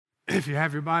If you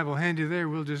have your Bible handy there,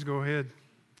 we'll just go ahead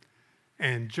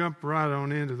and jump right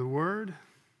on into the Word.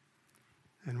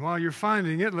 And while you're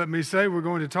finding it, let me say we're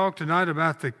going to talk tonight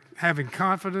about having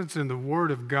confidence in the Word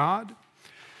of God.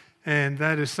 And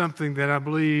that is something that I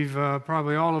believe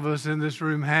probably all of us in this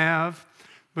room have.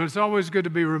 But it's always good to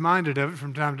be reminded of it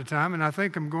from time to time. And I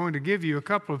think I'm going to give you a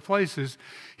couple of places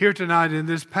here tonight in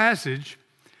this passage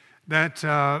that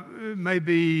may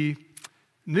be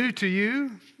new to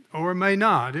you or may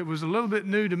not. It was a little bit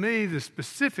new to me, the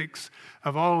specifics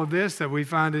of all of this that we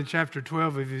find in chapter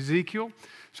 12 of Ezekiel.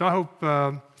 So I hope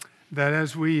that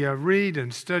as we read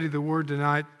and study the Word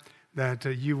tonight, that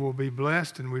you will be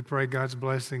blessed, and we pray God's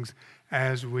blessings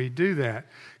as we do that.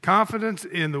 Confidence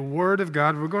in the Word of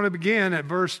God. We're going to begin at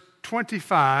verse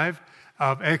 25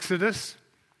 of Exodus,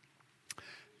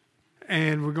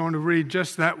 and we're going to read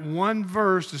just that one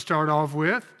verse to start off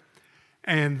with,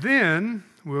 and then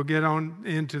we'll get on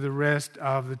into the rest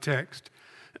of the text.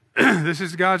 This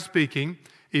is God speaking,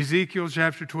 Ezekiel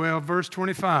chapter 12, verse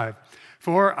 25.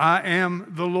 For I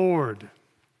am the Lord.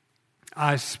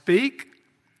 I speak,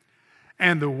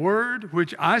 and the word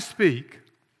which I speak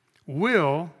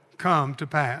will come to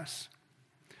pass.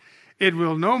 It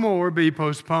will no more be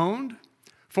postponed,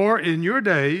 for in your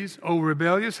days, O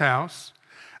rebellious house,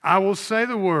 I will say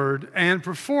the word and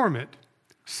perform it,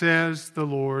 says the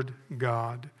Lord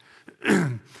God.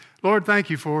 Lord, thank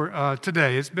you for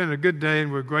today. It's been a good day,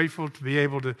 and we're grateful to be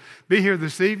able to be here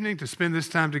this evening to spend this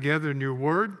time together in your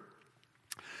word.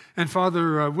 And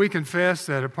Father, we confess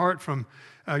that apart from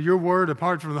your word,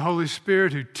 apart from the Holy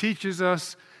Spirit who teaches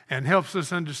us and helps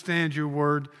us understand your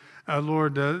word,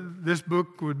 Lord, this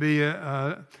book would be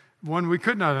one we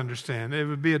could not understand. It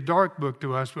would be a dark book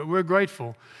to us, but we're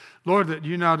grateful, Lord, that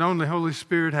you not only, Holy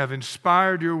Spirit, have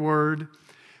inspired your word,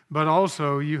 but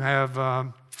also you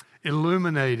have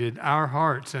illuminated our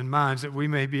hearts and minds that we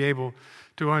may be able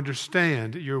to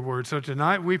understand your word. So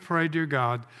tonight we pray, dear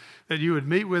God, that you would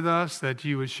meet with us, that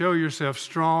you would show yourself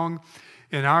strong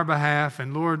in our behalf.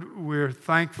 And Lord, we're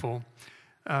thankful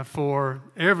for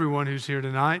everyone who's here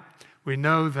tonight. We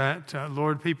know that,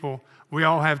 Lord, we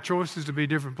all have choices to be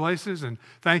different places. And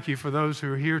thank you for those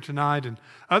who are here tonight and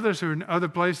others who are in other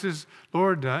places,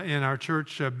 Lord, in our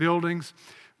church buildings,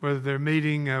 whether they're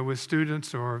meeting with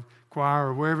students or choir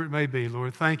or wherever it may be.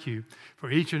 Lord, thank you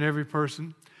for each and every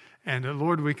person. And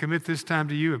Lord, we commit this time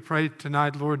to you and pray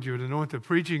tonight, Lord, you would anoint the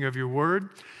preaching of your word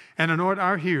and anoint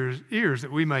our ears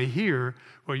that we may hear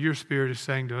what your Spirit is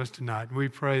saying to us tonight. And we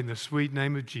pray in the sweet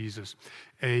name of Jesus.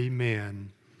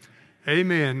 Amen.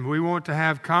 Amen. We want to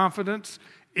have confidence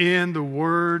in the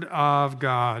Word of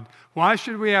God. Why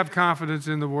should we have confidence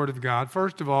in the Word of God?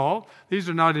 First of all, these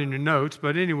are not in your notes,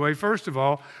 but anyway, first of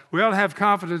all, we ought to have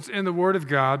confidence in the Word of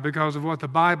God because of what the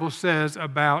Bible says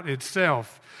about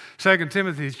itself. 2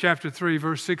 Timothy chapter 3,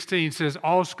 verse 16 says,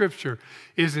 all Scripture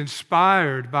is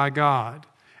inspired by God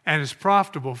and is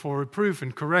profitable for reproof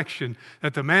and correction,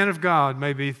 that the man of God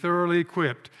may be thoroughly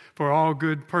equipped for all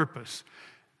good purpose.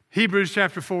 Hebrews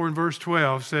chapter 4 and verse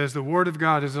 12 says, the Word of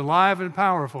God is alive and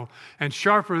powerful and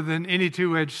sharper than any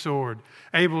two-edged sword,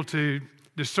 able to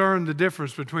discern the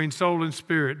difference between soul and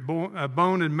spirit,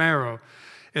 bone and marrow.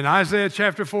 In Isaiah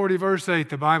chapter 40, verse 8,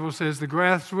 the Bible says, the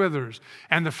grass withers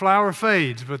and the flower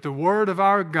fades, but the word of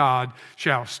our God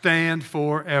shall stand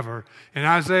forever. In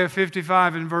Isaiah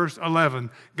 55 and verse 11,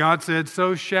 God said,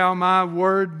 so shall my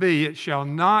word be. It shall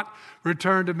not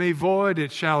return to me void.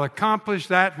 It shall accomplish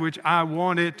that which I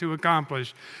want it to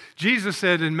accomplish. Jesus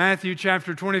said in Matthew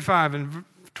chapter 25 and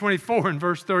 24 and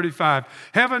verse 35,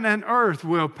 heaven and earth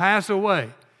will pass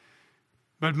away,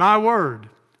 but my word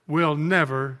will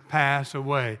never pass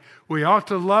away. We ought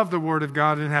to love the Word of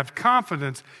God and have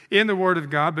confidence in the Word of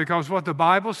God because what the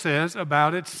Bible says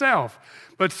about itself.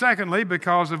 But secondly,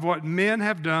 because of what men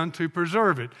have done to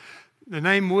preserve it. The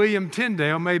name William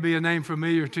Tyndale may be a name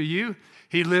familiar to you.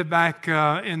 He lived back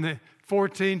in the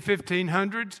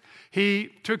 1500s. He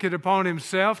took it upon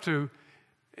himself to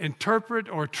interpret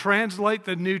or translate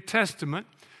the New Testament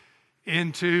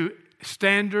into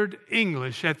standard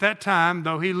English. At that time,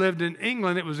 though he lived in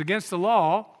England, it was against the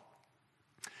law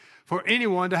for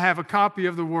anyone to have a copy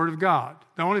of the Word of God.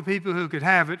 The only people who could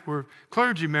have it were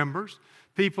clergy members,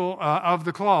 people of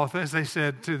the cloth, as they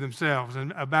said to themselves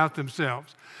and about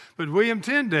themselves. But William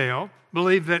Tyndale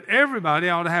believed that everybody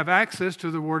ought to have access to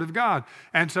the Word of God.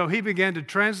 And so he began to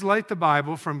translate the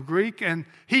Bible from Greek and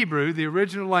Hebrew, the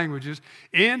original languages,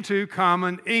 into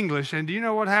common English. And do you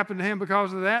know what happened to him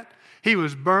because of that? He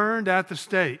was burned at the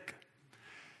stake.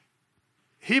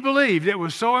 He believed it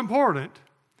was so important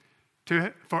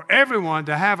for everyone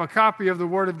to have a copy of the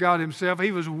Word of God himself.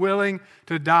 He was willing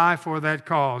to die for that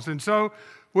cause. And so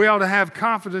we ought to have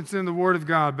confidence in the Word of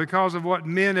God because of what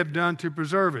men have done to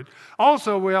preserve it.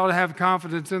 Also, we ought to have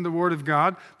confidence in the Word of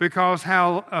God because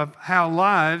of how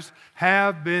lives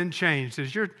have been changed.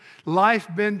 Has your life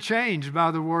been changed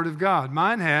by the Word of God?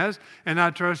 Mine has, and I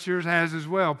trust yours has as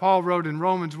well. Paul wrote in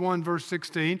Romans 1, verse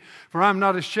 16, "For I'm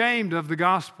not ashamed of the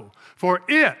gospel, for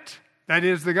it," that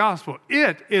is the gospel,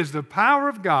 "it is the power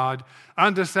of God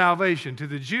unto salvation, to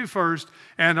the Jew first,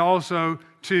 and also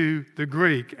to the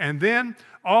Greek." And then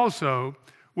also,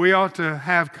 we ought to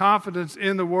have confidence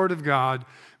in the Word of God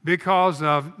because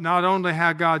of not only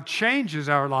how God changes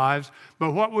our lives,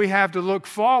 but what we have to look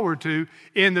forward to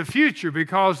in the future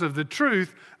because of the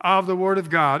truth of the Word of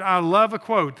God. I love a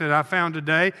quote that I found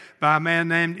today by a man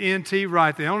named N.T.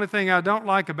 Wright. The only thing I don't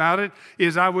like about it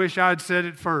is I wish I'd said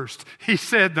it first. He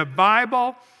said, "The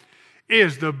Bible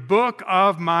is the book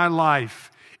of my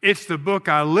life. It's the book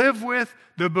I live with,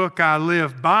 the book I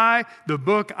live by, the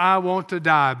book I want to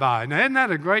die by." Now, isn't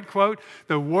that a great quote?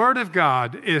 The Word of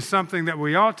God is something that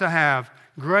we ought to have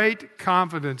great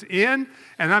confidence in.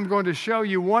 And I'm going to show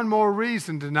you one more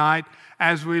reason tonight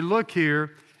as we look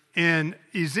here in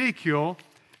Ezekiel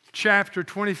chapter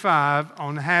 25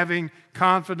 on having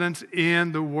confidence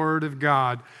in the Word of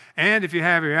God. And if you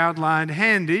have your outline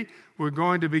handy, we're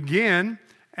going to begin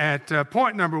at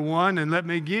point number 1, and let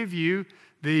me give you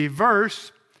the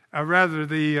verse,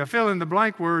 the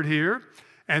fill-in-the-blank word here,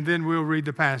 and then we'll read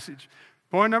the passage.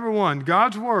 Point number 1,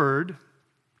 God's word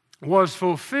was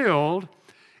fulfilled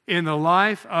in the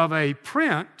life of a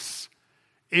prince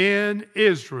in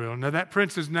Israel. Now, that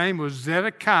prince's name was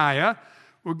Zedekiah.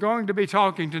 We're going to be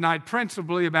talking tonight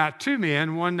principally about two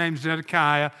men, one named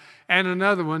Zedekiah and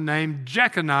another one named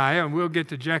Jeconiah, and we'll get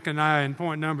to Jeconiah in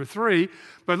point number 3.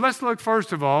 But let's look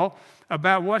first of all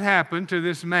about what happened to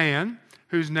this man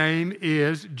whose name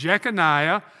is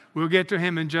Jeconiah. We'll get to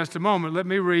him in just a moment. Let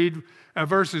me read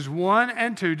verses 1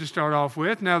 and 2 to start off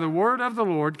with. "Now the word of the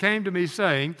Lord came to me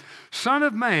saying, Son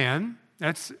of man,"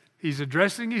 he's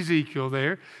addressing Ezekiel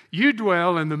there, "you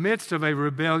dwell in the midst of a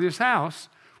rebellious house,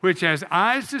 which has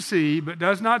eyes to see but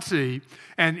does not see,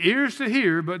 and ears to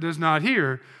hear but does not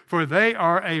hear, for they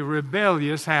are a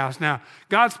rebellious house." Now,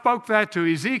 God spoke that to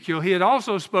Ezekiel. He had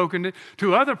also spoken it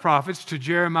to other prophets, to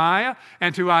Jeremiah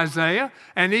and to Isaiah,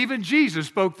 and even Jesus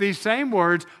spoke these same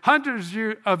words hundreds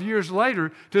of years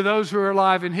later to those who are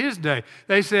alive in his day.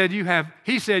 He said, you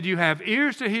have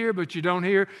ears to hear, but you don't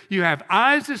hear. You have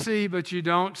eyes to see, but you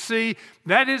don't see.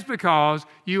 That is because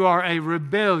you are a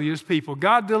rebellious people.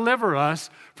 God, deliver us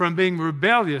from being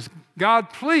rebellious. God,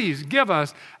 please give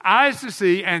us eyes to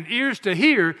see and ears to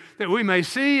hear, that we may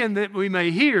see and that we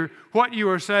may hear what you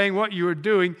are saying, what you are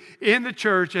doing in the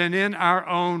church and in our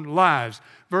own lives.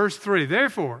 Verse 3,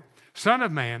 "Therefore, Son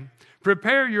of man,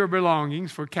 prepare your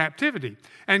belongings for captivity,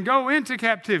 and go into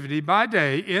captivity by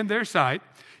day in their sight.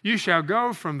 You shall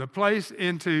go from your place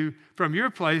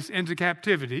into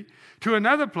captivity to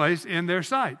another place in their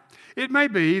sight. It may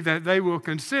be that they will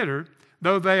consider,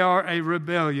 though they are a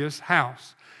rebellious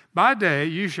house. By day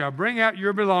you shall bring out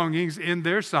your belongings in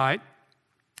their sight,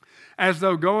 as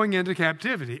though going into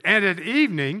captivity. And at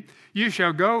evening you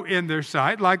shall go in their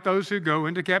sight, like those who go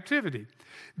into captivity.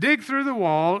 Dig through the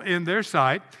wall in their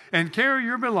sight, and carry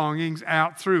your belongings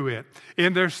out through it.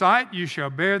 In their sight you shall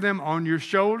bear them on your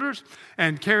shoulders,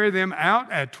 and carry them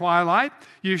out at twilight.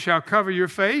 You shall cover your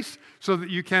face, so that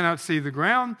you cannot see the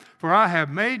ground, for I have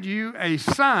made you a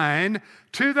sign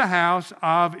to the house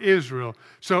of Israel.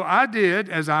 So I did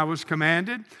as I was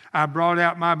commanded. I brought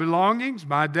out my belongings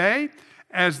by day,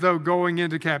 as though going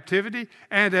into captivity,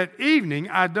 and at evening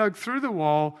I dug through the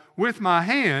wall with my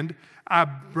hand. I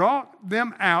brought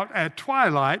them out at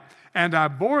twilight, and I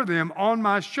bore them on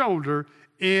my shoulder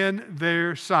in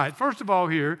their sight." First of all,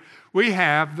 here we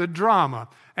have the drama.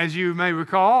 As you may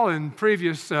recall in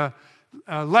previous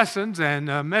lessons and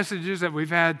messages that we've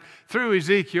had through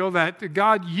Ezekiel, that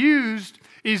God used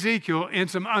Ezekiel in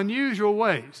some unusual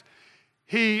ways.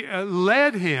 He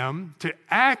led him to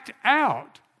act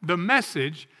out the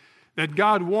message that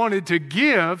God wanted to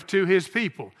give to his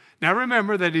people. Now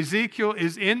remember that Ezekiel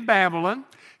is in Babylon.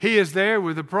 He is there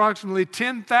with approximately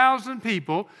 10,000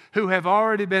 people who have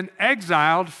already been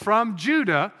exiled from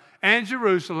Judah and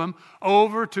Jerusalem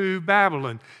over to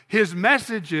Babylon. His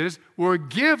messages were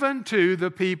given to the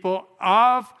people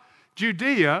of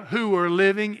Judea who were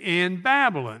living in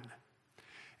Babylon.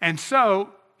 And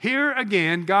so here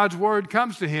again, God's word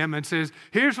comes to him and says,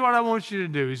 "Here's what I want you to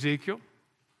do, Ezekiel.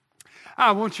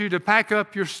 I want you to pack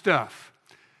up your stuff,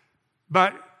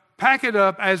 but pack it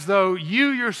up as though you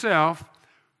yourself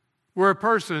were a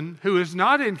person who is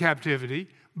not in captivity,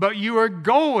 but you are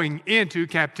going into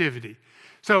captivity.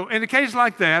 So in a case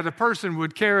like that, a person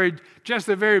would carry just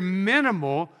a very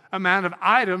minimal amount of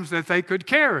items that they could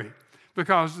carry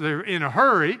because they're in a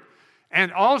hurry,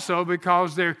 and also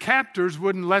because their captors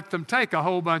wouldn't let them take a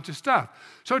whole bunch of stuff.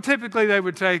 So typically they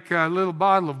would take a little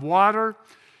bottle of water,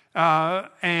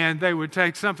 and they would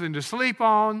take something to sleep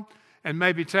on, and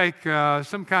maybe take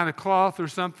some kind of cloth or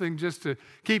something just to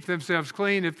keep themselves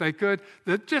clean if they could.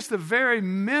 Just the very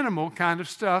minimal kind of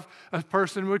stuff a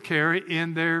person would carry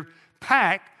in their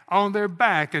pack on their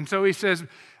back. And so he says,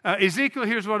 Ezekiel,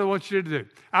 here's what I want you to do.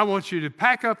 I want you to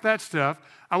pack up that stuff.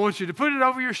 I want you to put it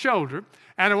over your shoulder,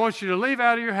 and I want you to leave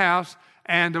out of your house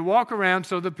and to walk around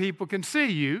so the people can see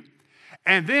you.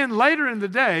 And then later in the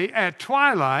day, at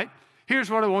twilight, here's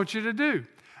what I want you to do.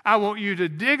 I want you to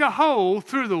dig a hole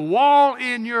through the wall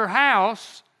in your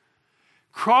house,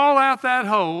 crawl out that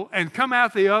hole, and come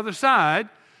out the other side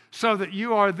so that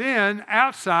you are then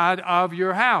outside of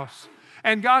your house.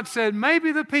 And God said,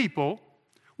 maybe the people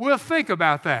will think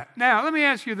about that. Now, let me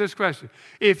ask you this question.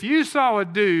 If you saw a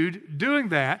dude doing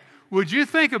that, would you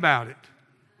think about it?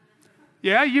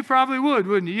 Yeah, you probably would,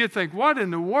 wouldn't you? You'd think, what in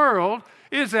the world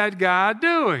is that guy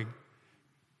doing?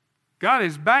 Got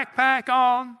his backpack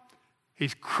on.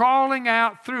 He's crawling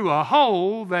out through a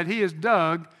hole that he has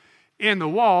dug in the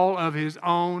wall of his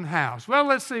own house. Well,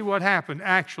 let's see what happened,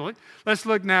 actually. Let's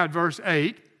look now at verse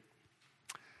 8.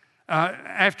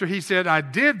 After he said, I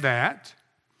did that.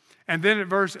 And then at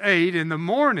verse 8, in the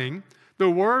morning, the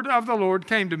word of the Lord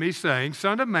came to me, saying,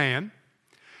 Son of man,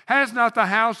 has not the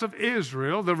house of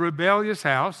Israel, the rebellious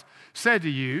house, said to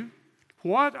you,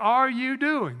 what are you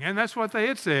doing? And that's what they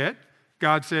had said.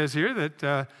 God says here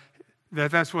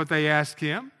that's what they asked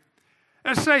him.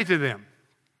 And say to them,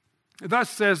 thus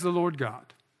says the Lord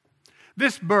God,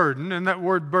 this burden, and that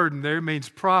word burden there means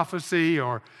prophecy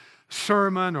or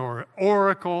sermon or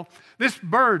oracle. This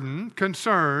burden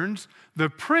concerns the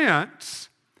prince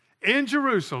in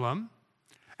Jerusalem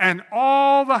and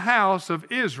all the house of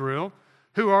Israel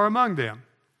who are among them.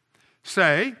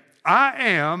 Say, I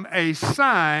am a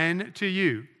sign to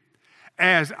you.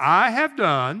 As I have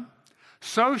done,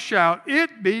 so shall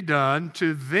it be done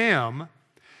to them.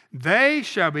 They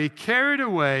shall be carried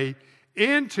away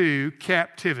into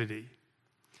captivity.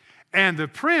 And the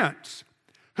prince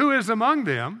who is among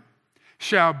them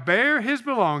shall bear his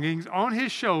belongings on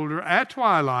his shoulder at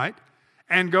twilight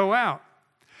and go out.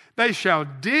 They shall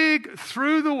dig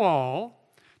through the wall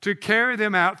to carry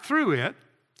them out through it.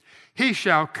 He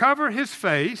shall cover his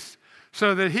face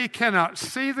so that he cannot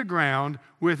see the ground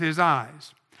with his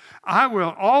eyes. I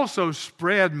will also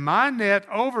spread my net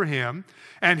over him,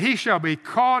 and he shall be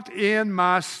caught in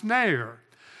my snare.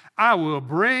 I will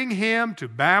bring him to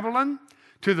Babylon,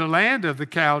 to the land of the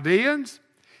Chaldeans,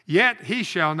 yet he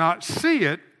shall not see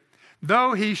it,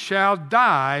 though he shall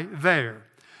die there.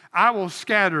 I will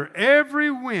scatter to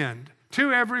every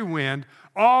wind,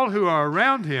 all who are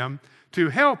around him to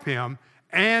help him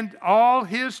and all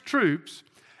his troops,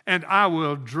 and I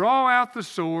will draw out the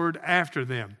sword after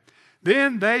them.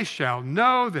 Then they shall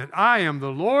know that I am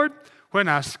the Lord when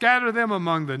I scatter them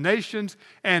among the nations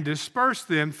and disperse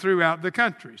them throughout the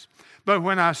countries. But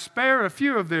when I spare a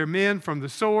few of their men from the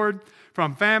sword,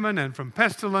 from famine and from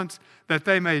pestilence, that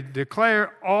they may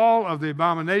declare all of the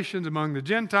abominations among the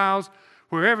Gentiles,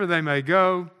 wherever they may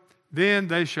go, then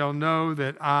they shall know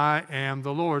that I am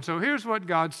the Lord. So here's what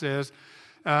God says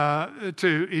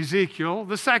to Ezekiel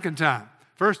the second time.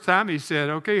 First time he said,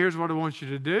 okay, here's what I want you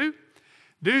to do.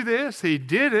 Do this. He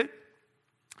did it.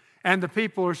 And the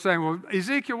people are saying, well,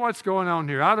 Ezekiel, what's going on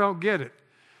here? I don't get it.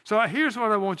 So here's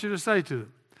what I want you to say to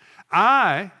them.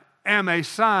 I am a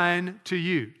sign to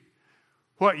you.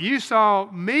 What you saw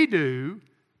me do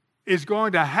is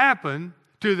going to happen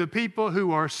to the people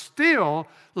who are still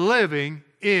living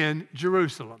in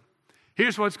Jerusalem.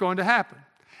 Here's what's going to happen.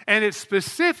 And it's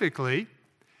specifically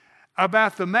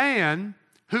about the man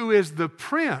who is the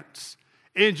prince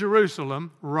in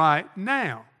Jerusalem right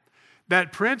now.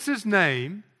 That prince's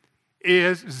name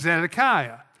is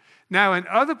Zedekiah. Now, in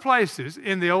other places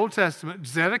in the Old Testament,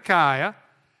 Zedekiah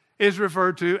is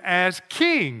referred to as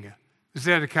King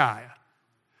Zedekiah.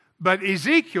 But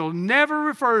Ezekiel never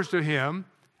refers to him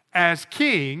as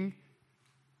king.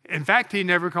 In fact, he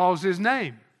never calls his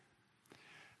name.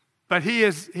 But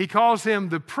he calls him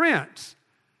the prince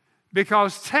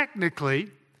because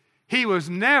technically he was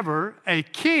never a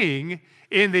king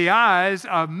in the eyes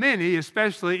of many,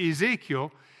 especially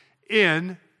Ezekiel,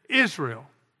 in Israel.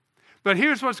 But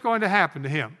here's what's going to happen to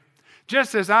him.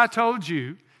 Just as I told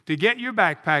you to get your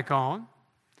backpack on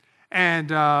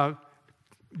and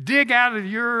dig out of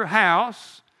your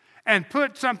house and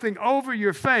put something over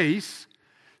your face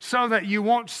so that you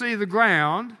won't see the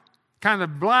ground kind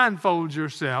of blindfold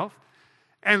yourself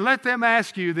and let them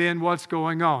ask you then what's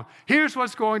going on. Here's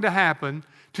what's going to happen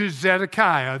to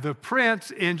Zedekiah, the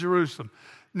prince in Jerusalem.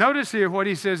 Notice here what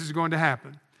he says is going to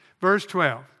happen. Verse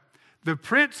 12, the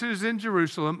prince who's in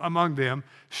Jerusalem among them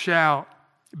shall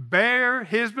bear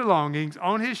his belongings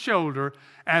on his shoulder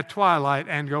at twilight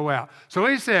and go out. So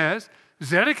he says,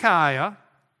 Zedekiah,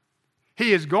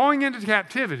 he is going into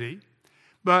captivity,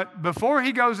 but before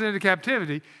he goes into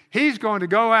captivity, he's going to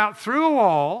go out through a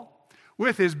wall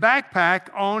with his backpack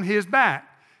on his back.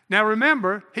 Now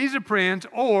remember, he's a prince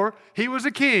or he was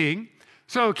a king,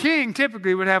 so a king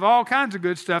typically would have all kinds of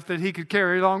good stuff that he could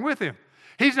carry along with him.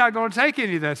 He's not going to take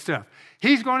any of that stuff.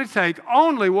 He's going to take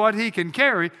only what he can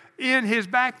carry in his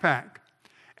backpack.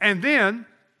 And then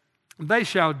they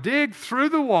shall dig through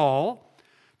the wall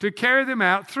to carry them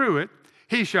out through it.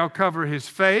 He shall cover his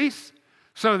face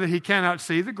so that he cannot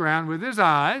see the ground with his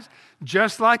eyes,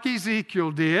 just like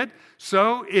Ezekiel did,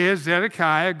 so is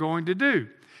Zedekiah going to do.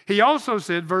 He also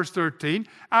said, verse 13,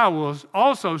 I will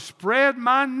also spread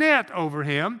my net over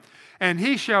him, and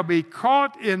he shall be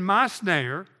caught in my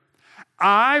snare.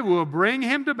 I will bring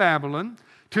him to Babylon,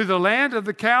 to the land of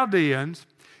the Chaldeans,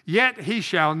 yet he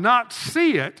shall not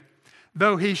see it,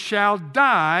 though he shall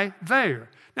die there.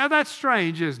 Now that's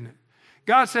strange, isn't it?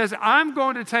 God says, I'm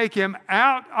going to take him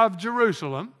out of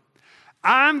Jerusalem.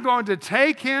 I'm going to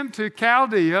take him to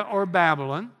Chaldea or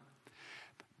Babylon.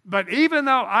 But even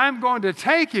though I'm going to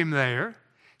take him there,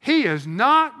 he is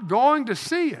not going to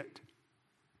see it.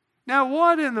 Now,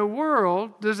 what in the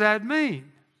world does that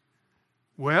mean?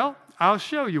 Well, I'll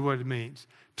show you what it means.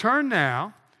 Turn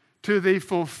now to the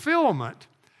fulfillment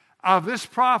of this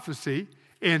prophecy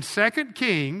in 2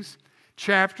 Kings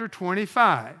chapter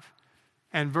 25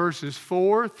 and verses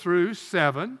 4 through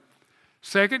 7.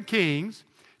 2 Kings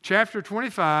chapter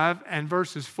 25 and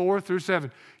verses 4 through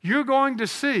 7. You're going to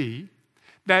see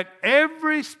that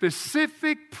every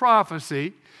specific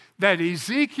prophecy that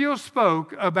Ezekiel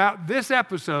spoke about this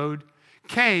episode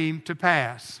came to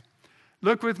pass.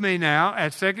 Look with me now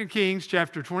at 2 Kings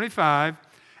chapter 25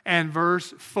 and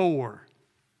verse 4.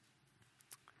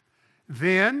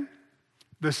 Then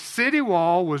the city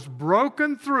wall was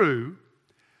broken through,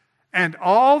 and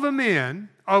all the men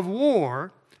of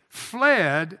war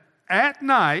fled at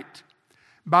night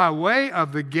by way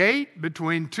of the gate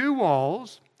between two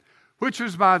walls, which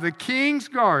was by the king's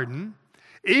garden,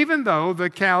 even though the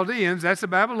Chaldeans, that's the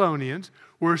Babylonians,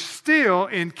 were still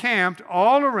encamped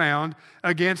all around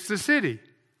against the city.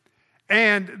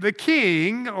 And the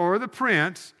king, or the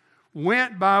prince,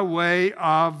 went by way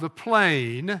of the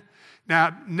plain.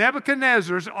 Now,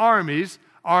 Nebuchadnezzar's armies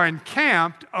are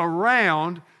encamped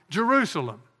around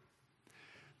Jerusalem.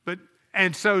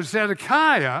 And so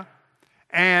Zedekiah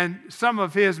and some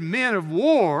of his men of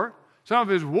war, some of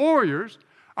his warriors,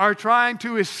 are trying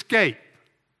to escape.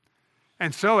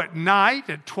 And so at night,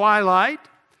 at twilight,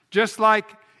 just like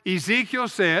Ezekiel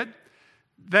said,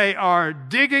 they are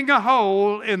digging a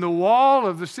hole in the wall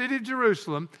of the city of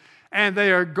Jerusalem, and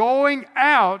they are going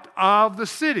out of the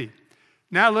city.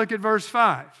 Now look at verse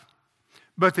 5.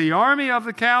 But the army of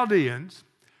the Chaldeans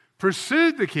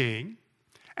pursued the king,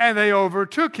 and they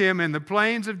overtook him in the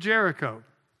plains of Jericho.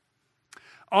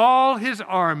 All his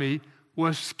army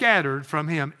was scattered from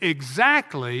him,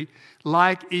 exactly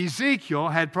like Ezekiel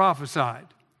had prophesied.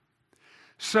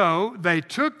 So they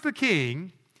took the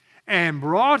king and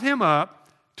brought him up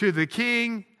to the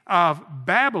king of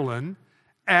Babylon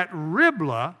at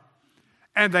Riblah,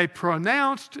 and they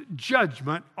pronounced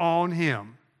judgment on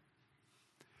him.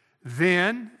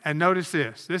 Then, and notice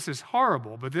this is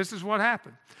horrible, but this is what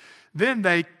happened. Then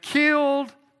they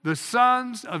killed the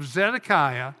sons of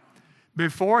Zedekiah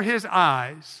before his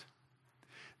eyes.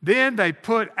 Then they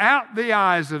put out the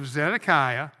eyes of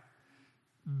Zedekiah,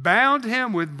 bound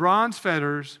him with bronze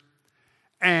fetters,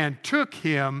 and took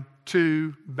him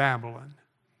to Babylon.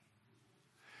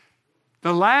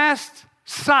 The last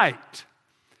sight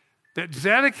that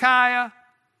Zedekiah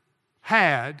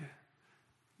had,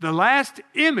 the last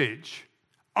image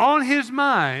on his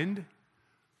mind,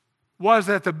 was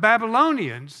that the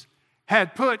Babylonians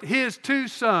had put his two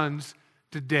sons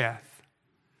to death.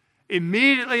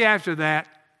 Immediately after that,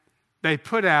 they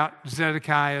put out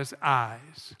Zedekiah's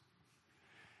eyes.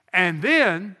 And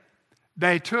then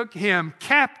they took him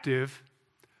captive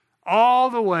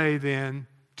all the way then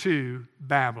to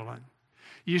Babylon.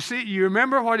 You see, you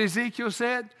remember what Ezekiel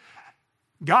said?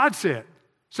 God said.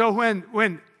 So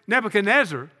when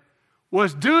Nebuchadnezzar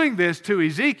was doing this to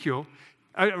Ezekiel,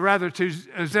 to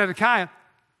Zedekiah,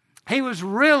 he was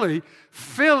really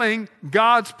filling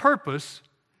God's purpose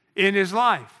in his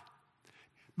life.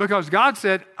 Because God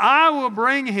said, I will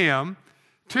bring him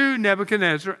to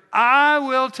Nebuchadnezzar, I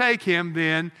will take him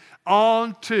then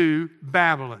on to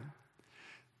Babylon.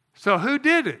 So who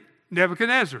did it?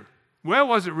 Nebuchadnezzar. Well,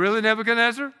 was it really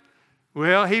Nebuchadnezzar?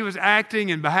 Well, he was acting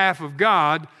in behalf of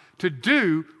God to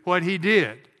do what he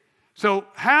did. So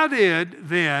how did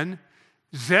then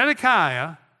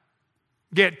Zedekiah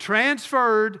get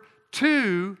transferred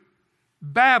to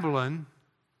Babylon,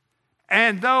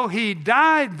 and though he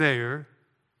died there,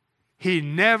 he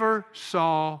never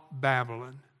saw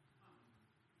Babylon?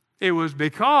 It was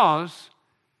because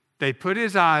they put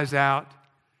his eyes out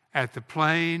at the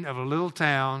plain of a little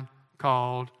town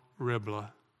called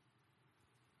Riblah.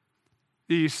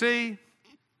 Do you see?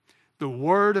 The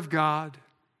Word of God,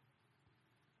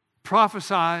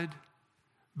 prophesied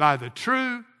by the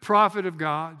true prophet of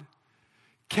God,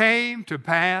 came to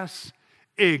pass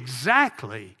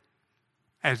exactly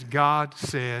as God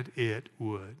said it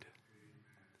would.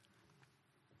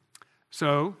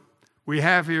 So, we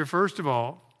have here, first of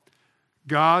all,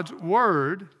 God's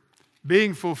Word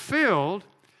being fulfilled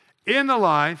in the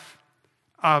life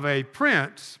of a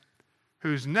prince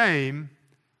whose name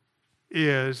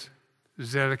is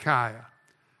Zedekiah.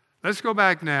 Let's go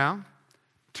back now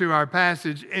to our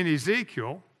passage in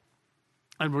Ezekiel,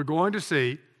 and we're going to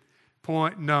see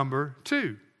point number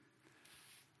 2.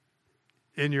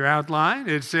 In your outline,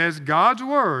 it says God's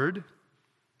word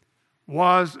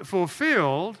was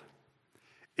fulfilled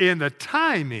in the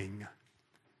timing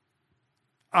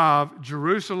of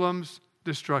Jerusalem's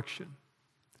destruction.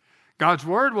 God's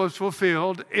word was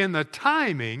fulfilled in the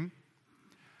timing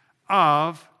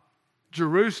of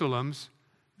Jerusalem's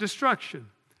destruction.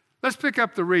 Let's pick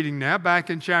up the reading now back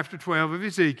in chapter 12 of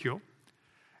Ezekiel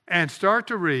and start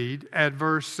to read at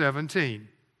verse 17.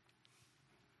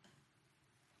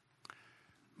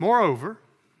 Moreover,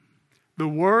 the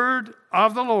word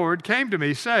of the Lord came to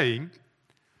me, saying,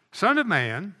 Son of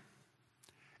man,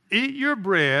 eat your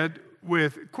bread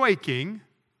with quaking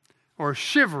or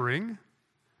shivering,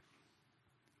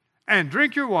 and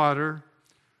drink your water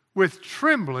with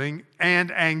trembling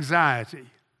and anxiety.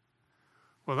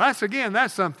 Well,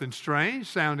 that's something strange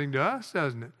sounding to us,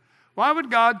 doesn't it? Why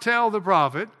would God tell the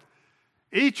prophet,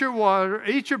 eat your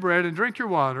bread and drink your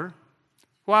water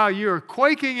while you're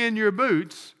quaking in your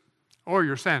boots or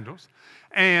your sandals,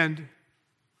 and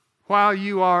while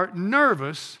you are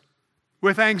nervous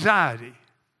with anxiety?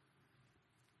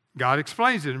 God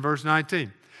explains it in verse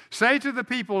 19. Say to the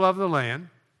people of the land,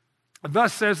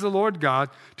 thus says the Lord God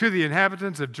to the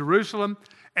inhabitants of Jerusalem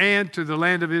and to the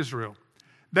land of Israel,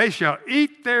 they shall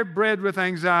eat their bread with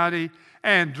anxiety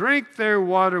and drink their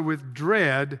water with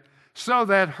dread, so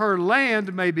that her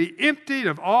land may be emptied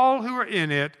of all who are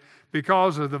in it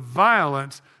because of the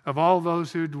violence of all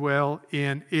those who dwell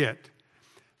in it.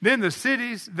 Then the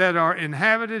cities that are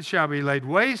inhabited shall be laid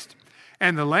waste,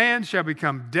 and the land shall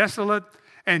become desolate,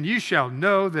 and you shall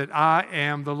know that I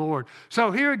am the Lord.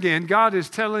 So here again, God is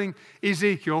telling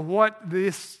Ezekiel what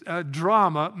this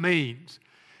drama means.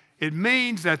 It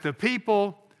means that the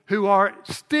people who are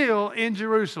still in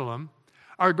Jerusalem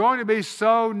are going to be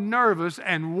so nervous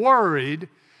and worried.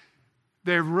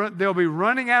 They'll be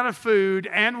running out of food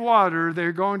and water.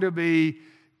 They're going to be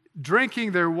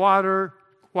drinking their water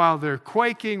while they're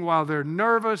quaking, while they're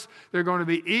nervous. They're going to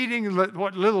be eating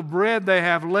what little bread they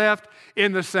have left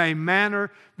in the same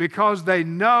manner, because they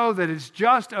know that it's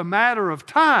just a matter of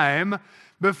time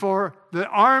before the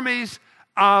armies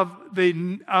of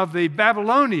the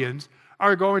Babylonians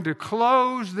are going to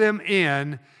close them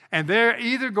in, and they're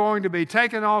either going to be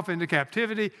taken off into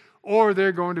captivity or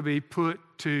they're going to be put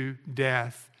to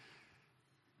death.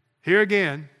 Here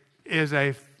again is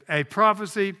a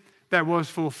prophecy that was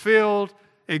fulfilled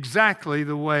exactly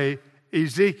the way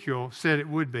Ezekiel said it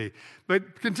would be.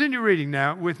 But continue reading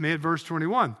now with me at verse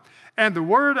 21. And the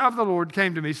word of the Lord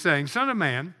came to me, saying, Son of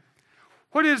man,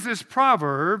 what is this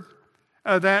proverb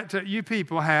that you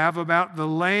people have about the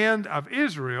land of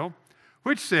Israel,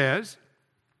 which says,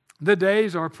 the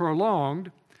days are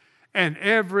prolonged and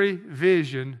every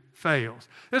vision fails?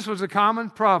 This was a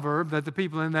common proverb that the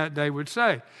people in that day would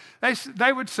say.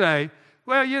 They would say,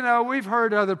 well, we've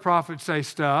heard other prophets say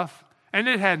stuff, and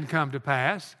it hadn't come to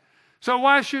pass. So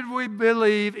why should we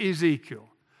believe Ezekiel?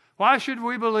 Why should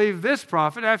we believe this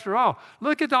prophet? After all,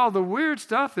 look at all the weird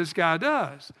stuff this guy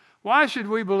does. Why should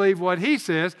we believe what he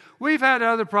says? We've had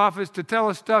other prophets to tell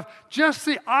us stuff just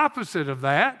the opposite of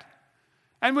that.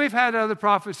 And we've had other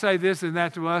prophets say this and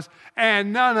that to us,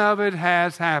 and none of it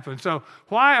has happened. So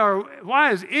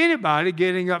why is anybody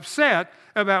getting upset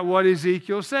about what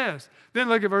Ezekiel says? Then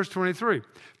look at verse 23.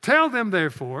 Tell them,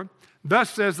 therefore, thus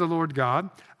says the Lord God,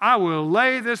 I will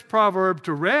lay this proverb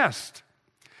to rest,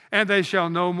 and they shall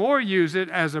no more use it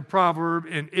as a proverb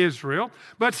in Israel,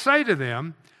 but say to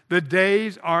them, the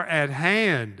days are at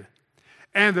hand,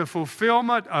 and the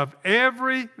fulfillment of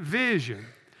every vision.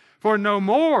 For no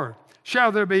more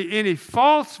shall there be any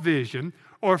false vision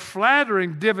or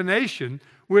flattering divination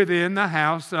within the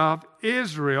house of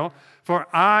Israel. For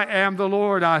I am the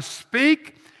Lord, I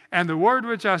speak, and the word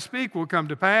which I speak will come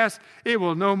to pass. It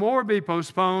will no more be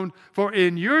postponed. For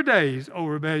in your days, O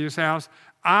rebellious house,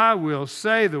 I will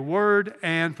say the word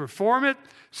and perform it,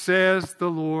 says the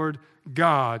Lord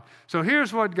God. So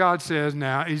here's what God says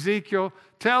now. Ezekiel,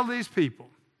 tell these people,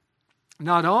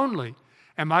 not only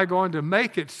am I going to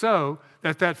make it so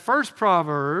that that first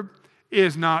proverb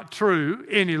is not true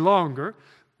any longer,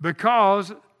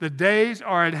 because the days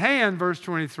are at hand, verse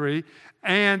 23,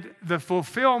 and the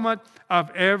fulfillment of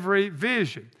every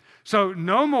vision. So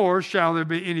no more shall there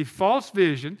be any false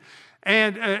vision.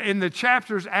 And in the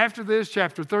chapters after this,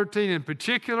 chapter 13 in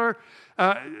particular,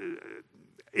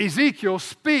 Ezekiel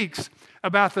speaks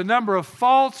about the number of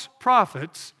false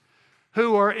prophets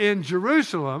who are in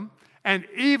Jerusalem and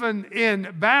even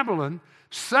in Babylon,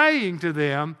 saying to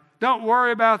them, don't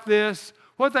worry about this.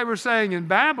 What they were saying in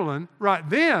Babylon right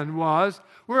then was,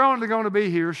 we're only going to be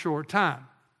here a short time.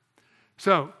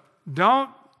 So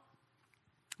don't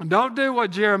do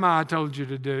what Jeremiah told you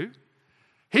to do.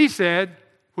 He said,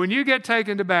 when you get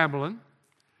taken to Babylon,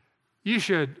 you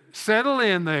should settle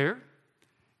in there.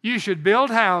 You should build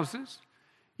houses.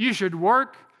 You should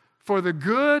work for the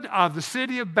good of the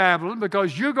city of Babylon,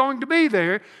 because you're going to be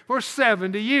there for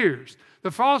 70 years.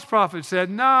 The false prophet said,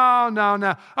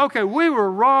 no. Okay, we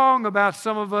were wrong about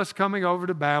some of us coming over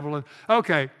to Babylon.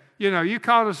 Okay, you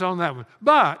caught us on that one.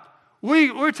 But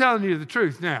we're telling you the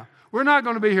truth now. We're not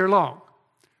going to be here long.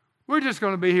 We're just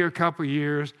going to be here a couple of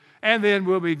years, and then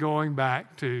we'll be going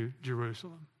back to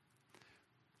Jerusalem.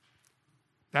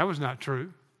 That was not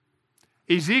true.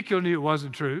 Ezekiel knew it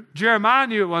wasn't true. Jeremiah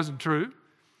knew it wasn't true.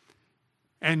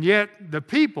 And yet the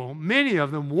people, many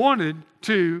of them, wanted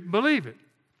to believe it.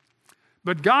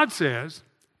 But God says,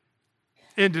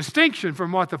 in distinction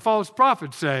from what the false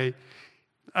prophets say,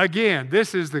 again,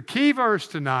 this is the key verse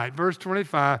tonight, verse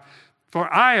 25,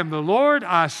 for I am the Lord,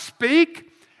 I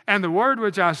speak, and the word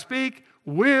which I speak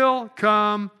will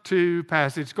come to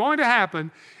pass. It's going to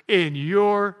happen in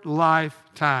your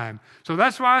lifetime. So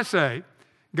that's why I say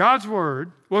God's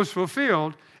word was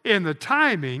fulfilled in the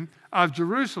timing of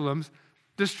Jerusalem's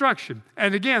destruction.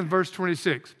 And again, verse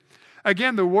 26.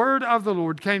 Again, the word of the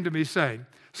Lord came to me, saying,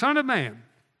 Son of man,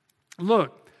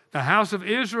 look, the house of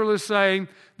Israel is saying,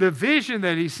 the vision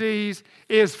that he sees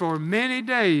is for many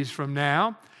days from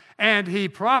now, and he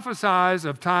prophesies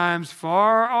of times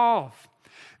far off.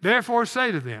 Therefore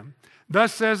say to them,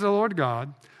 Thus says the Lord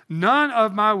God, none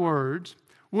of my words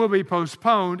will be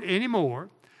postponed anymore,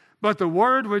 but the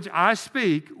word which I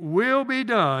speak will be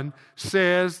done,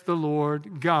 says the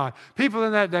Lord God. People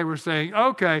in that day were saying,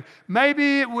 okay,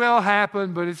 maybe it will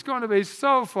happen, but it's going to be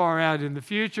so far out in the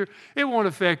future, it won't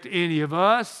affect any of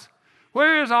us.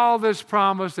 Where is all this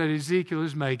promise that Ezekiel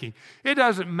is making? It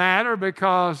doesn't matter,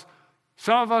 because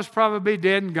some of us probably be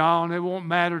dead and gone. It won't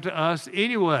matter to us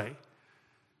anyway.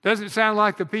 Doesn't it sound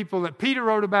like the people that Peter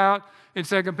wrote about in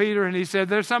 2 Peter? And he said,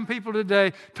 there's some people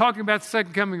today talking about the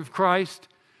second coming of Christ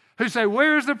who say,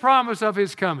 where is the promise of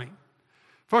his coming?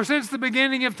 For since the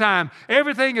beginning of time,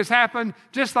 everything has happened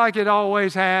just like it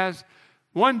always has.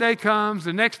 One day comes,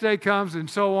 the next day comes, and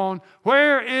so on.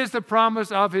 Where is the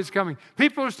promise of his coming?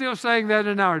 People are still saying that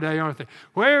in our day, aren't they?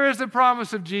 Where is the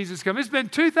promise of Jesus coming? It's been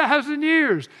 2,000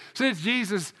 years since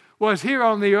Jesus was here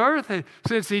on the earth,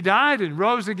 since he died and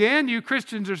rose again. You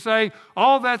Christians are saying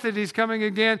all that he's coming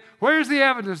again. Where's the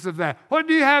evidence of that? What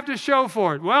do you have to show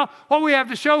for it? Well, what we have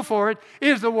to show for it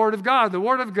is the Word of God. The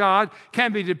Word of God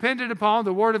can be depended upon.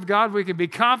 The Word of God, we can be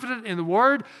confident in the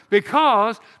Word,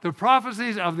 because the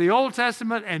prophecies of the Old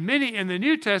Testament and many in the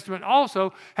New Testament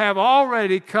also have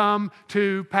already come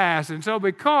to pass. And so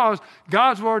because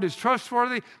God's Word is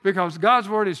trustworthy, because God's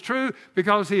Word is true,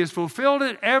 because he has fulfilled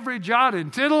it, every jot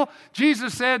and tittle,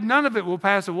 Jesus said none of it will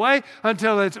pass away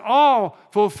until it's all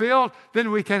fulfilled. Then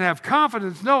we can have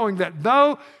confidence knowing that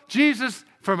though Jesus,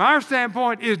 from our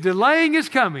standpoint, is delaying his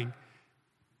coming,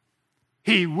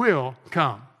 he will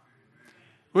come.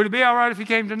 Would it be all right if he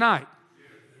came tonight?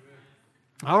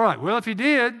 All right. Well, if he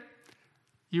did,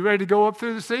 you ready to go up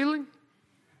through the ceiling?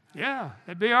 Yeah,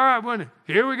 that'd be all right, wouldn't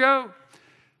it? Here we go.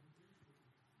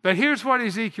 But here's what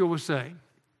Ezekiel was saying.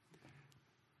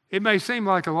 It may seem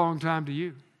like a long time to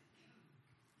you,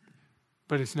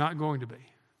 but it's not going to be.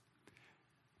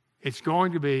 It's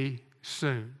going to be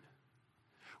soon.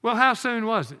 Well, how soon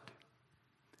was it?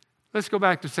 Let's go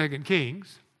back to 2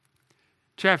 Kings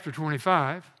chapter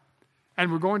 25,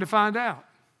 and we're going to find out.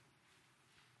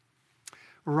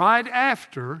 Right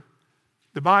after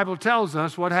the Bible tells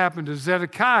us what happened to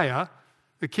Zedekiah,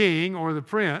 the king or the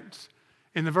prince,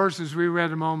 in the verses we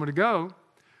read a moment ago,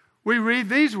 we read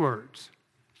these words,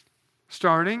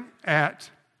 starting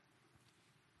at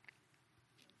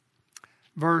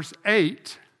verse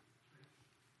 8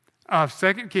 of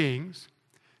 2 Kings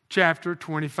chapter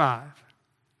 25.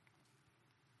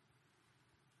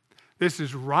 This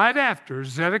is right after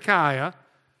Zedekiah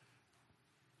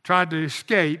tried to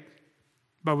escape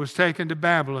but was taken to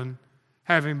Babylon,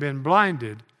 having been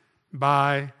blinded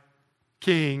by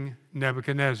King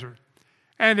Nebuchadnezzar.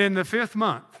 And in the 5th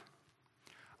month,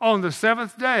 on the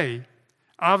 7th day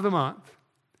of the month,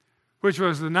 which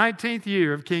was the 19th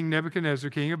year of King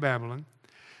Nebuchadnezzar, king of Babylon,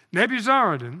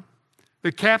 Nebuzaradan,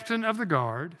 the captain of the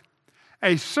guard,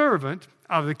 a servant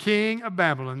of the king of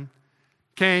Babylon,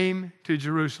 came to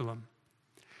Jerusalem.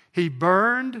 He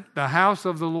burned the house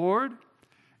of the Lord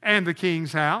and the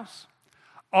king's house,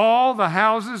 all the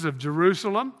houses of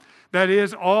Jerusalem, that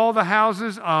is, all the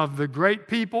houses of the great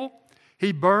people,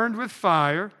 he burned with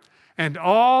fire, and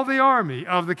all the army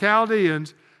of the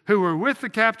Chaldeans who were with the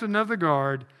captain of the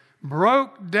guard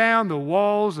broke down the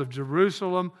walls of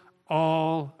Jerusalem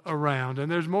all around.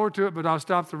 And there's more to it, but I'll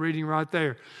stop the reading right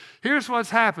there. Here's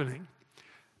what's happening.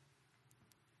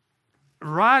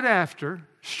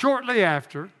 Shortly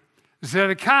after,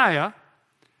 Zedekiah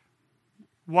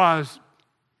was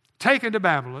taken to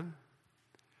Babylon.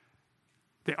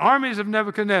 The armies of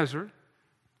Nebuchadnezzar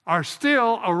are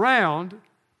still around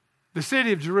the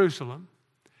city of Jerusalem,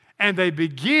 and they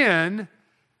begin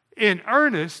in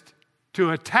earnest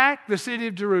to attack the city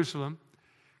of Jerusalem,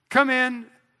 come in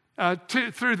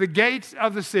through the gates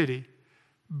of the city,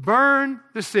 burn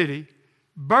the city,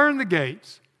 burn the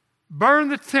gates, burn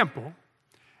the temple,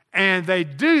 and they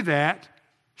do that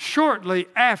shortly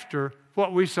after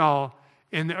what we saw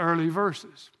in the early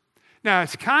verses. Now,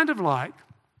 it's kind of like,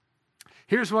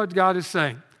 here's what God is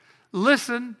saying.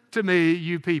 Listen to me,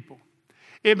 you people.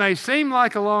 It may seem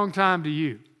like a long time to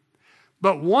you,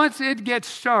 but once it gets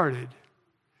started,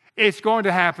 it's going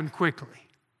to happen quickly.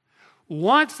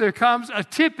 Once there comes a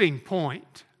tipping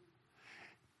point,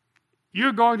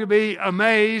 you're going to be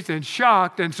amazed and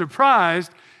shocked and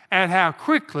surprised at how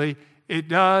quickly it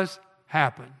does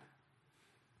happen.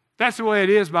 That's the way it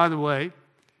is, by the way,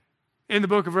 in the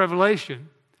book of Revelation,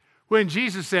 when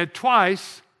Jesus said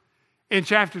twice in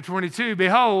chapter 22,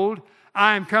 "Behold,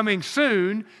 I am coming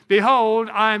soon. Behold,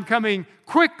 I am coming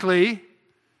quickly."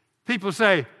 People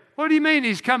say, "What do you mean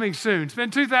he's coming soon? It's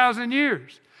been 2,000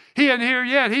 years. He isn't here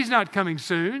yet. He's not coming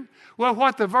soon." Well,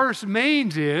 what the verse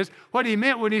means is, what he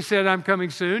meant when he said, "I'm coming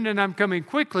soon and I'm coming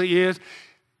quickly," is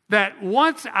that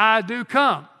once I do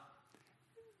come,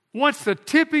 once the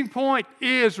tipping point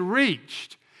is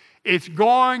reached, it's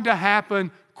going to happen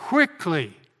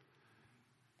quickly.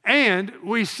 And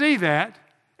we see that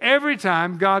every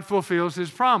time God fulfills his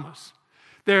promise.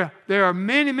 There are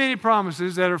many, many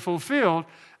promises that are fulfilled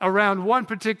around one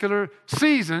particular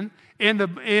season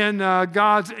in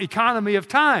God's economy of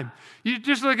time. You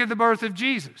just look at the birth of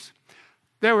Jesus.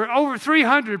 There were over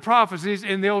 300 prophecies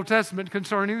in the Old Testament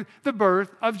concerning the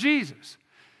birth of Jesus.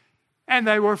 And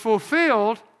they were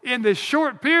fulfilled in this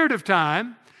short period of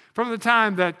time, from the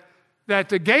time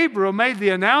that Gabriel made the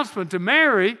announcement to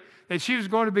Mary that she was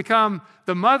going to become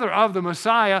the mother of the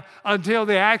Messiah, until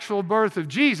the actual birth of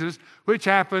Jesus, which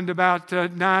happened about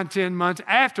 9-10 months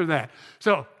after that.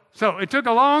 So it took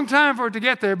a long time for it to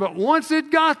get there, but once it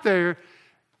got there,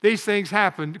 these things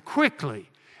happened quickly.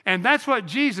 And that's what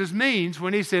Jesus means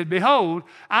when he said, "Behold,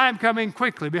 I am coming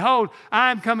quickly. Behold, I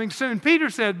am coming soon."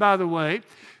 Peter said, by the way,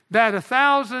 that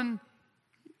 1,000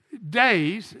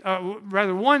 days,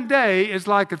 one day is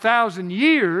like 1,000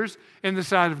 years in the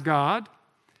sight of God.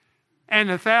 And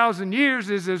 1,000 years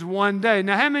is as one day.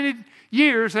 Now, how many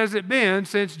years has it been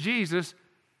since Jesus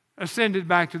ascended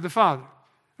back to the Father?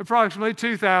 Approximately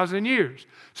 2,000 years.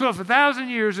 So if 1,000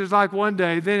 years is like one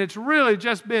day, then it's really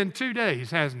just been 2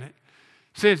 days, hasn't it?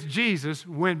 Since Jesus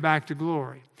went back to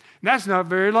glory. And that's not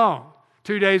very long.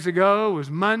 2 days ago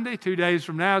was Monday. 2 days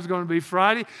from now is going to be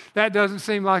Friday. That doesn't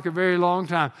seem like a very long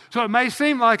time. So it may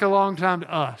seem like a long time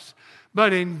to us.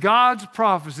 But in God's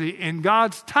prophecy, in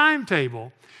God's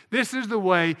timetable, this is the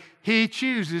way he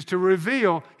chooses to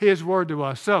reveal his word to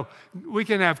us. So we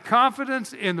can have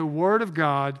confidence in the word of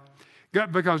God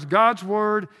because God's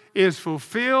word is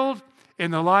fulfilled in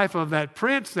the life of that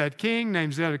prince, that king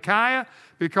named Zedekiah,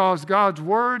 because God's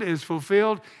word is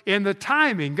fulfilled in the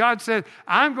timing. God said,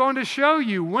 I'm going to show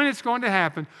you when it's going to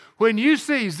happen. When you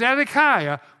see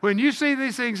Zedekiah, when you see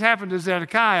these things happen to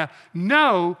Zedekiah,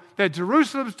 know that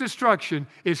Jerusalem's destruction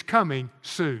is coming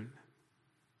soon.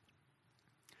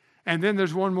 And then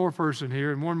there's one more person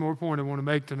here and one more point I want to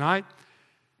make tonight.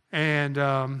 And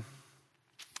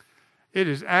it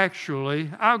is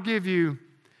actually, I'll give you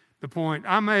the point.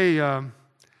 I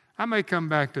may come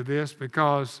back to this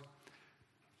because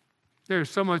there's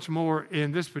so much more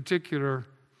in this particular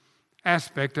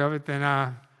aspect of it than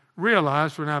I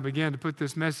realized when I began to put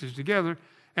this message together,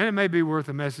 and it may be worth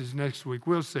a message next week.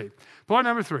 We'll see. Point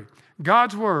number 3,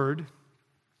 God's word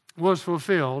was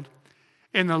fulfilled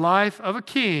in the life of a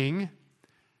king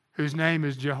whose name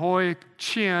is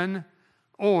Jehoiachin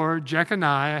or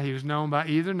Jeconiah. He was known by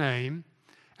either name.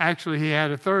 Actually, he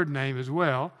had a third name as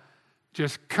well,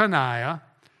 just Coniah,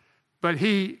 but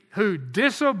he who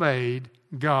disobeyed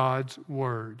God's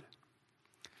word.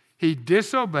 He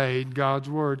disobeyed God's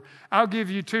word. I'll give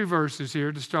you 2 verses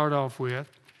here to start off with,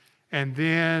 and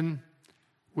then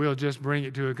we'll just bring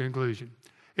it to a conclusion.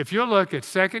 If you'll look at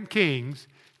 2 Kings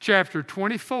chapter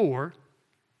 24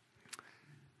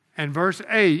 and verse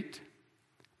 8,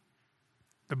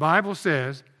 the Bible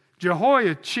says,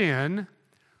 Jehoiachin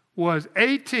was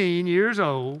 18 years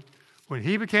old when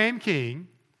he became king,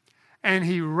 and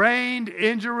he reigned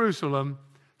in Jerusalem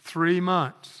 3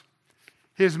 months.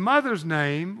 His mother's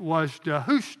name was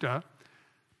Nehushta,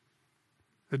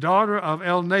 the daughter of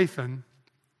Elnathan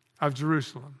of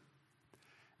Jerusalem.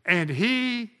 And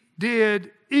he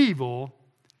did evil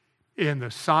in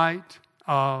the sight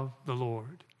of the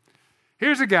Lord.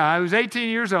 Here's a guy who was 18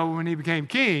 years old when he became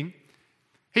king.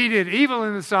 He did evil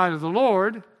in the sight of the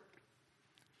Lord,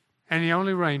 and he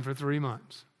only reigned for 3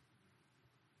 months.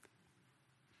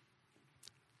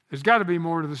 There's got to be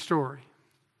more to the story.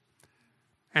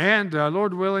 And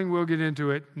Lord willing, we'll get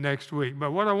into it next week.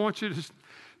 But what I want you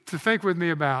to think with me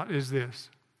about is this.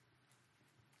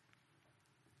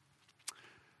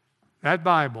 That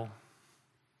Bible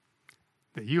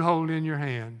that you hold in your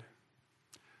hand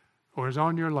or is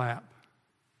on your lap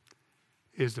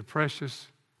is the precious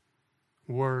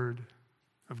Word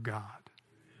of God.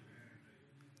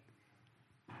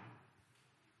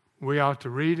 We ought to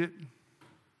read it,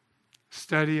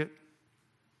 study it,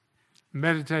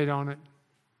 meditate on it,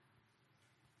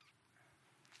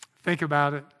 think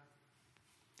about it,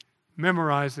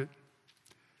 memorize it,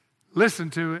 listen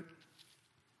to it,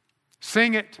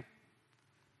 sing it,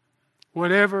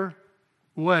 whatever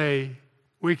way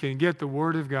we can get the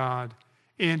Word of God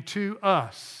into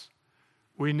us,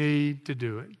 we need to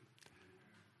do it.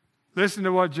 Listen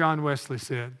to what John Wesley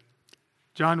said.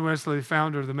 John Wesley, the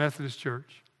founder of the Methodist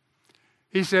Church.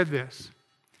 He said this,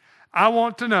 I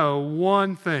want to know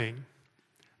one thing,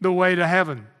 the way to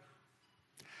heaven,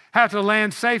 how to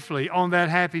land safely on that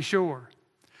happy shore.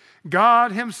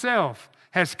 God Himself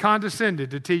has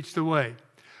condescended to teach the way.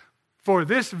 For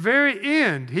this very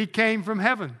end He came from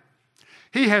heaven.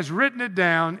 He has written it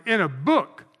down in a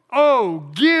book.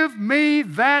 Oh, give me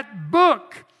that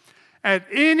book at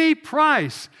any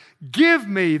price. Give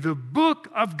me the book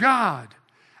of God.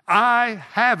 I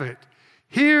have it.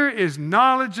 Here is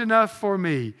knowledge enough for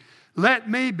me. Let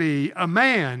me be a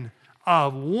man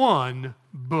of one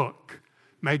book.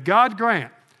 May God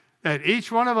grant that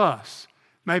each one of us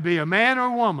may be a man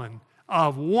or woman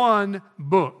of one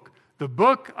book. The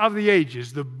book of the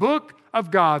ages, the book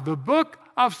of God, the book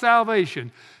of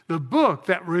salvation, the book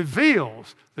that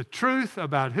reveals the truth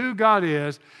about who God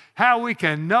is, how we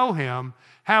can know Him,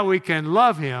 how we can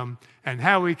love Him, and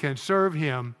how we can serve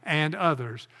Him and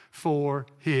others for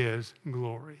His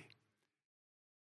glory.